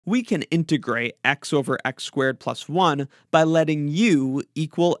We can integrate x over x squared plus 1 by letting u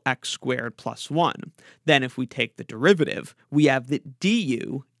equal x squared plus 1. Then if we take the derivative, we have that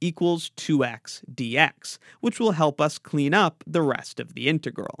du equals 2x dx, which will help us clean up the rest of the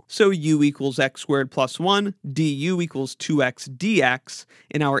integral. So u equals x squared plus 1, du equals 2x dx.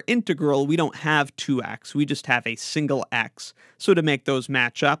 In our integral, we don't have 2x, we just have a single x. So to make those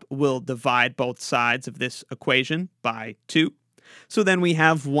match up, we'll divide both sides of this equation by 2. So then we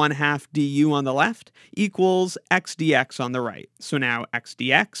have 1/2 du on the left equals x dx on the right. So now x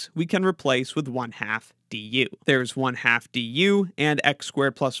dx we can replace with 1/2 du. There's 1/2 du, and x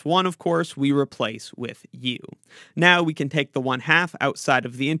squared plus 1, of course, we replace with u. Now we can take the 1/2 outside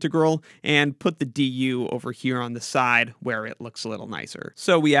of the integral and put the du over here on the side where it looks a little nicer.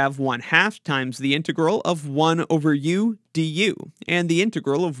 So we have 1/2 times the integral of 1 over u du, and the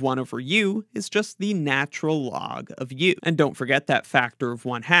integral of 1 over u is just the natural log of u. And don't forget that factor of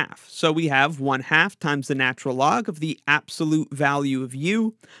 1/2. So we have 1/2 times the natural log of the absolute value of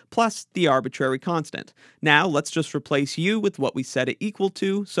u plus the arbitrary constant. Now let's just replace u with what we set it equal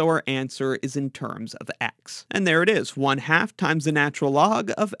to, so our answer is in terms of x. And there it is, 1/2 times the natural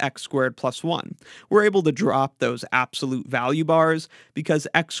log of x squared plus 1. We're able to drop those absolute value bars because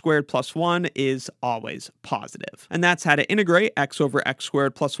x squared plus 1 is always positive. And that's how to integrate x over x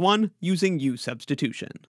squared plus 1 using u-Substitution.